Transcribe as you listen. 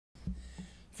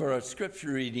For our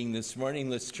scripture reading this morning,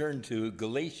 let's turn to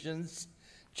Galatians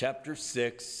chapter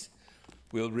 6.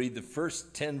 We'll read the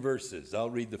first 10 verses. I'll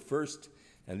read the first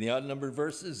and the odd-numbered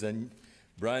verses, and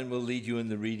Brian will lead you in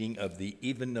the reading of the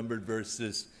even-numbered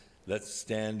verses. Let's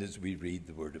stand as we read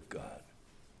the Word of God.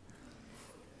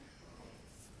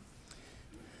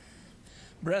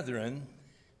 Brethren,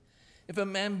 if a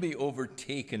man be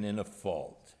overtaken in a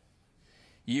fault,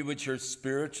 ye which are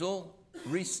spiritual,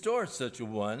 restore such a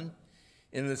one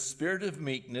in the spirit of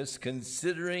meekness,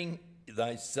 considering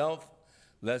thyself,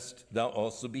 lest thou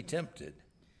also be tempted.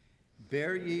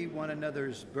 Bear ye one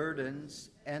another's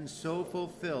burdens, and so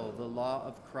fulfill the law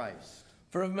of Christ.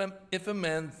 For if a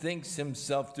man thinks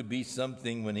himself to be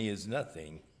something when he is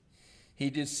nothing, he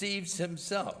deceives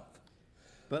himself.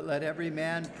 But let every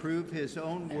man prove his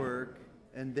own work,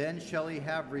 and then shall he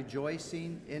have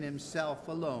rejoicing in himself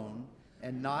alone,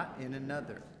 and not in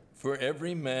another. For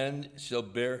every man shall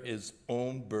bear his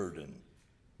own burden.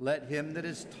 Let him that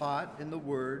is taught in the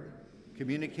word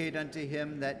communicate unto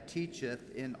him that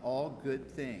teacheth in all good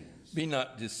things. Be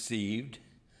not deceived,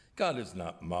 God is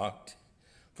not mocked.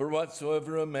 For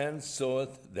whatsoever a man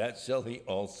soweth, that shall he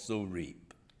also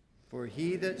reap. For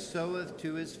he that soweth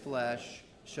to his flesh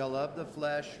shall of the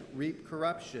flesh reap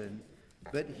corruption,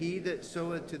 but he that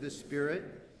soweth to the Spirit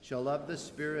shall of the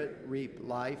Spirit reap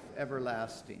life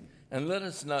everlasting. And let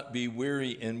us not be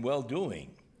weary in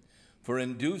well-doing, for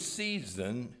in due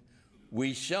season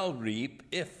we shall reap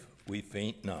if we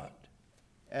faint not.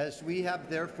 As we have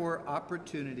therefore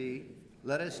opportunity,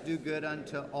 let us do good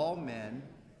unto all men,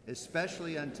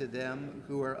 especially unto them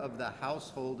who are of the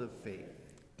household of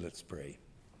faith. Let's pray.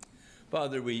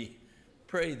 Father, we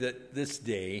pray that this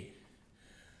day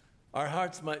our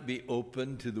hearts might be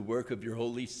open to the work of your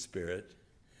Holy Spirit,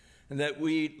 and that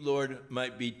we, Lord,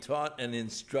 might be taught and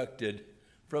instructed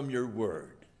from your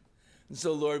word. And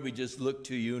so, Lord, we just look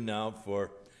to you now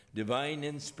for divine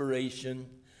inspiration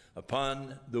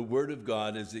upon the word of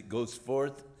God as it goes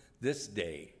forth this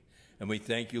day. And we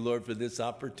thank you, Lord, for this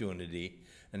opportunity.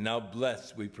 And now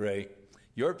bless, we pray,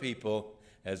 your people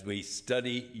as we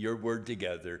study your word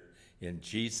together. In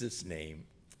Jesus' name,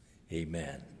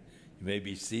 amen. You may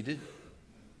be seated.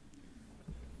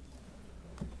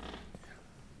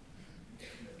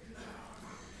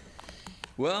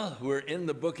 Well, we're in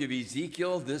the book of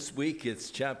Ezekiel. This week it's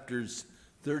chapters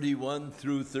 31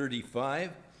 through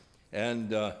 35.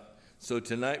 And so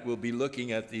tonight we'll be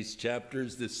looking at these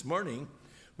chapters. This morning,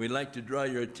 we'd like to draw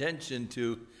your attention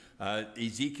to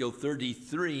Ezekiel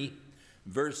 33,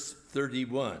 verse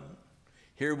 31.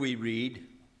 Here we read,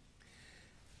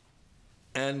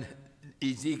 and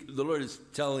the Lord is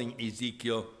telling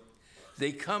Ezekiel,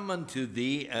 they come unto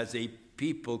thee as a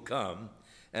people come,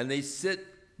 and they sit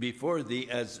before thee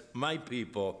as my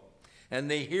people,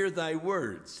 and they hear thy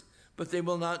words, but they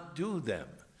will not do them.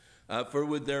 For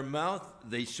with their mouth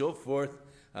they show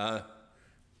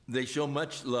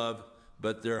much love,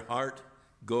 but their heart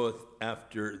goeth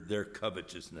after their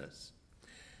covetousness.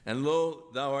 And lo,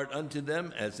 thou art unto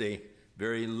them as a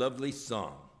very lovely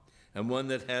song, and one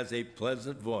that has a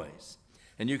pleasant voice,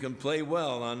 and you can play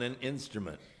well on an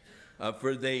instrument.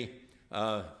 For they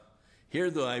hear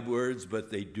thy words,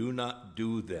 but they do not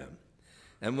do them.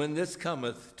 And when this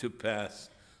cometh to pass,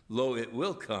 lo, it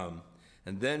will come,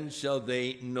 and then shall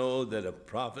they know that a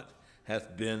prophet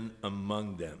hath been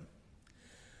among them.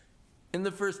 In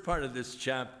the first part of this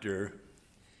chapter,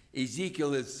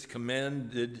 Ezekiel is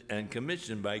commanded and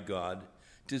commissioned by God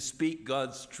to speak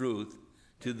God's truth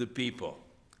to the people.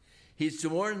 He's to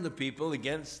warn the people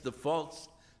against the false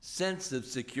sense of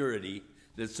security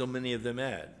that so many of them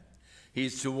had.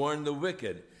 He's to warn the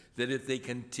wicked that if they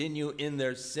continue in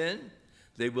their sin,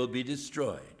 they will be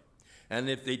destroyed. And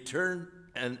if they turn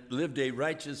and lived a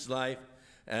righteous life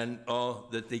and all,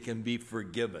 that they can be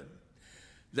forgiven.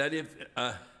 That if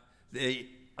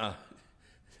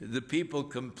the people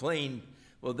complain,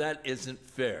 well, that isn't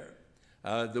fair.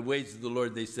 The ways of the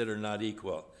Lord, they said, are not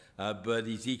equal. But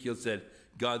Ezekiel said,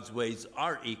 God's ways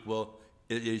are equal.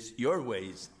 It is your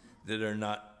ways that are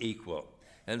not equal.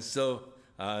 And so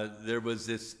there was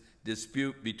this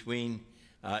dispute between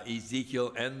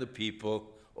Ezekiel and the people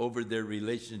over their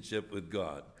relationship with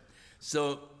God.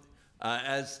 So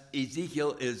as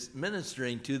Ezekiel is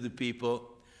ministering to the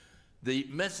people, the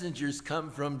messengers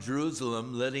come from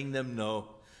Jerusalem, letting them know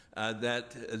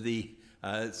that the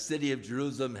city of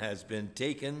Jerusalem has been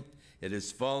taken. It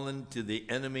has fallen to the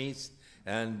enemies.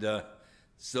 And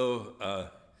so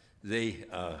they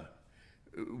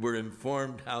were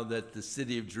informed how that the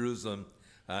city of Jerusalem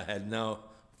had now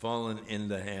fallen in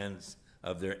the hands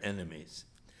of their enemies.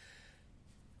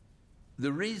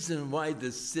 The reason why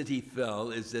the city fell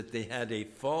is that they had a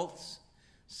false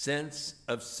sense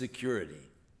of security.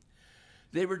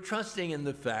 They were trusting in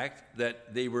the fact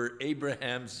that they were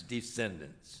Abraham's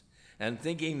descendants and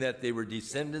thinking that they were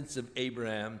descendants of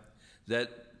Abraham,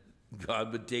 that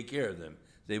God would take care of them.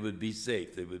 They would be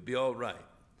safe. They would be all right.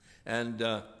 And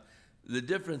the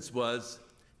difference was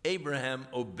Abraham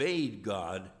obeyed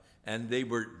God and they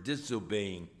were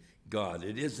disobeying God.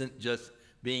 It isn't just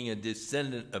being a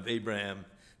descendant of Abraham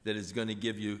that is going to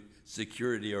give you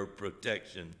security or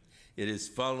protection. It is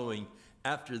following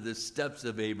after the steps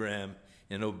of Abraham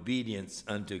in obedience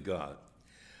unto God.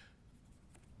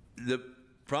 The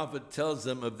prophet tells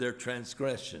them of their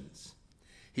transgressions.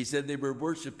 He said they were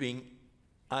worshiping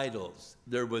idols.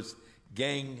 There was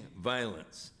gang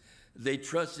violence. They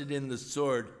trusted in the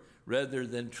sword rather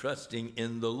than trusting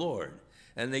in the Lord.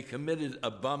 And they committed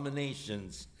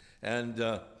abominations. And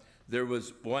there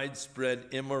was widespread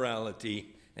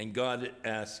immorality. And God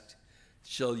asked,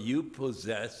 shall you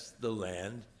possess the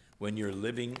land when you're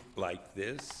living like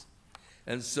this?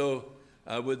 And so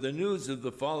with the news of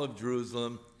the fall of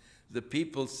Jerusalem, the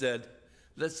people said,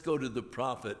 let's go to the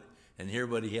prophet and hear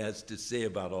what he has to say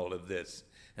about all of this.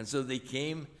 And so they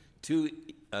came to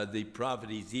the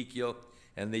prophet Ezekiel,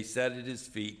 and they sat at his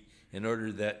feet in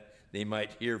order that they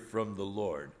might hear from the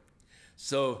Lord.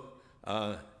 So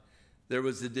there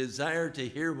was a desire to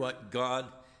hear what God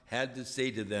had to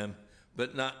say to them,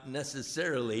 but not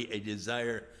necessarily a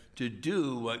desire to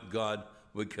do what God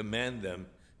would command them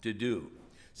to do.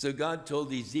 So God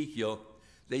told Ezekiel,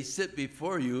 they sit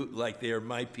before you like they are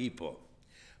my people.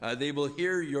 They will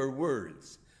hear your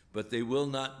words, but they will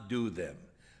not do them.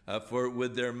 For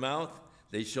with their mouth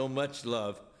they show much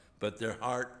love, but their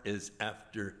heart is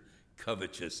after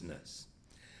covetousness.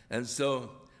 And so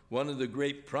one of the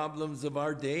great problems of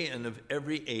our day and of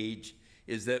every age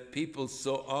is that people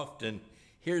so often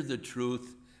hear the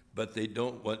truth, but they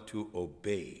don't want to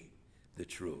obey the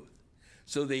truth.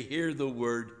 So they hear the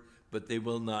word, but they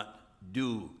will not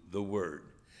do the word.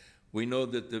 We know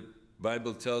that the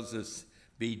Bible tells us,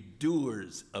 be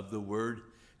doers of the word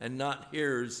and not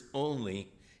hearers only,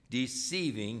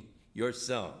 deceiving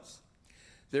yourselves.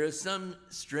 There is some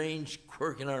strange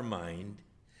quirk in our mind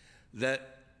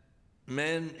that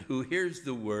man who hears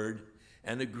the word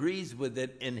and agrees with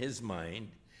it in his mind,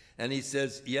 and he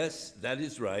says, yes, that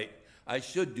is right, I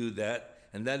should do that,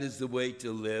 and that is the way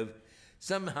to live.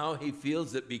 Somehow he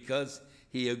feels that because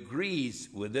he agrees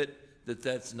with it, that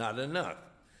that's not enough.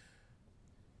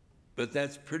 But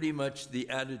that's pretty much the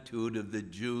attitude of the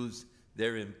Jews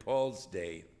there in Paul's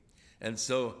day. And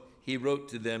so he wrote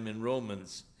to them in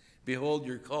Romans, behold,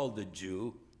 you're called a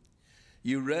Jew.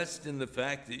 You rest in the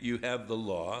fact that you have the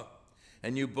law,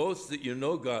 and you boast that you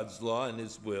know God's law and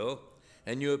his will,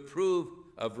 and you approve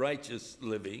of righteous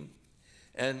living,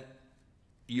 and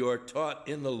you are taught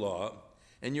in the law,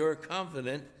 and you are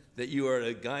confident that you are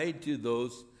a guide to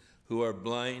those who are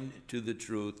blind to the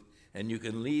truth, and you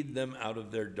can lead them out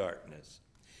of their darkness.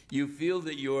 You feel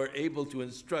that you are able to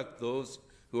instruct those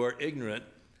who are ignorant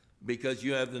because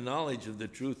you have the knowledge of the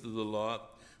truth of the law,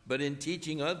 but in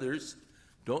teaching others,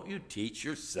 don't you teach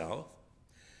yourself?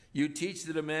 You teach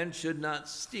that a man should not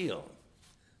steal,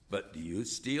 but do you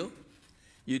steal?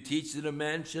 You teach that a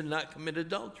man should not commit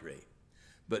adultery,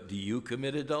 but do you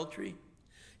commit adultery?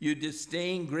 You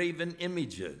disdain graven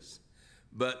images,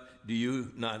 but do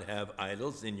you not have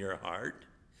idols in your heart?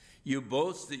 You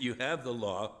boast that you have the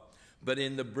law, but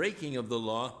in the breaking of the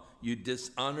law, you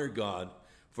dishonor God.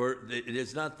 For it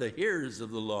is not the hearers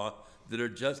of the law that are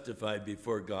justified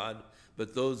before God,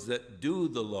 but those that do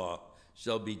the law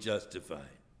shall be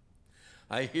justified.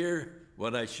 I hear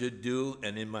what I should do,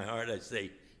 and in my heart I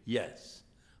say, yes,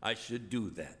 I should do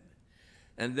that.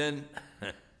 And then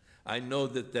I know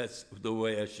that that's the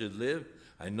way I should live.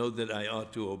 I know that I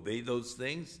ought to obey those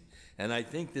things. And I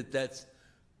think that that's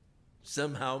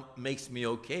somehow makes me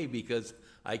okay because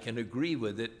I can agree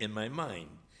with it in my mind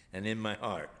and in my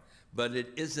heart. But it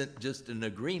isn't just an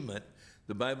agreement.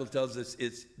 The Bible tells us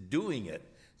it's doing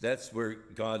it. That's where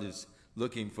God is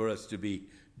looking for us to be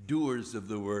doers of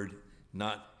the word,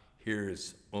 not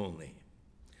hearers only.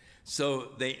 So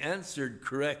they answered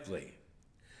correctly.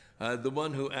 The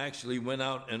one who actually went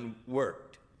out and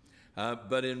worked.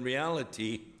 But in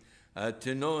reality,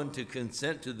 to know and to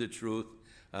consent to the truth,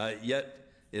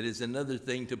 yet it is another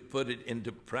thing to put it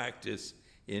into practice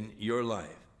in your life.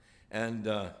 And,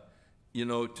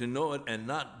 to know it and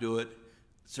not do it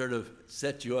sort of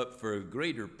sets you up for a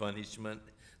greater punishment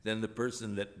than the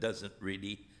person that doesn't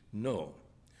really know.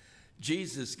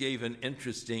 Jesus gave an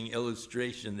interesting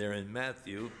illustration there in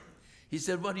Matthew. He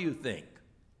said, what do you think?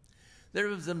 There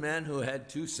was a man who had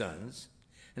 2 sons,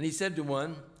 And he said to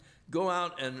one, "Go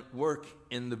out and work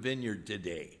in the vineyard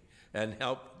today and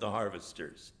help the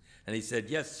harvesters." And he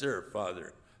said, "Yes, sir,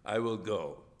 Father, I will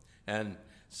go." And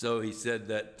so he said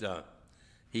that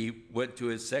he went to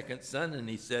his second son and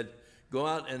he said, "Go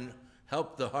out and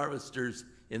help the harvesters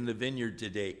in the vineyard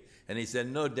today." And he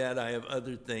said, "No, Dad, I have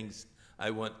other things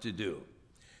I want to do."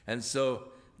 And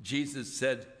so Jesus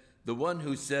said, the one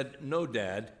who said, "No,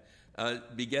 Dad,"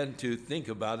 began to think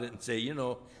about it and say,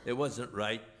 it wasn't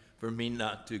right for me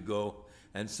not to go,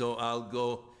 and so I'll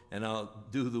go and I'll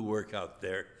do the work out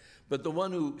there. But the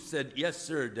one who said, "Yes,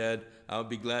 sir, Dad, I'll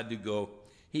be glad to go,"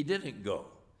 he didn't go.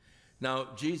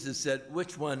 Now, Jesus said,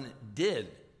 which one did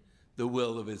the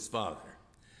will of his Father?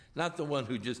 Not the one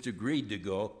who just agreed to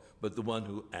go, but the one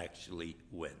who actually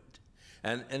went.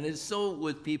 And it's so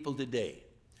with people today.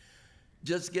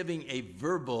 Just giving a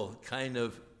verbal kind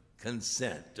of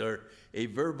consent or a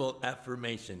verbal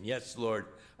affirmation, "Yes, Lord,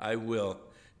 I will,"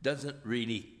 doesn't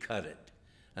really cut it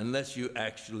unless you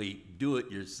actually do it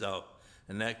yourself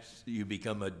and you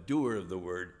become a doer of the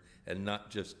word and not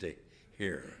just a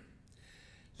hearer.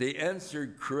 They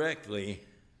answered correctly,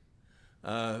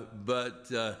 but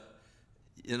the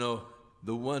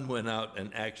one went out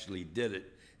and actually did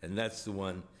it, and that's the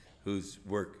one whose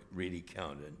work really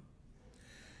counted.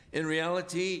 In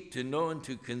reality, to know and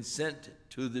to consent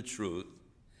to the truth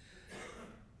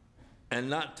and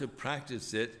not to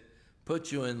practice it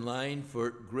puts you in line for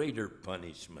greater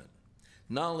punishment.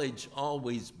 Knowledge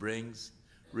always brings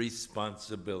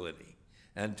responsibility.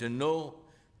 And to know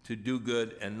to do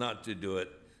good and not to do it,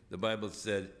 the Bible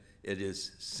said it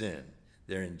is sin,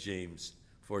 there in James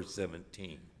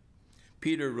 4:17.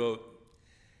 Peter wrote,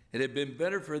 "It had been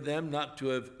better for them not to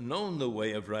have known the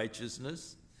way of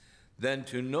righteousness than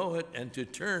to know it and to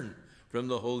turn from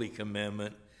the holy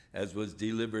commandment as was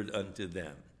delivered unto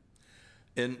them."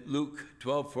 In Luke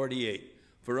 12:48,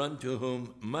 "For unto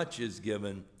whom much is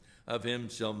given, of him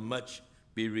shall much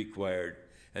be required,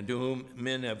 and to whom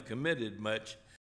men have committed much,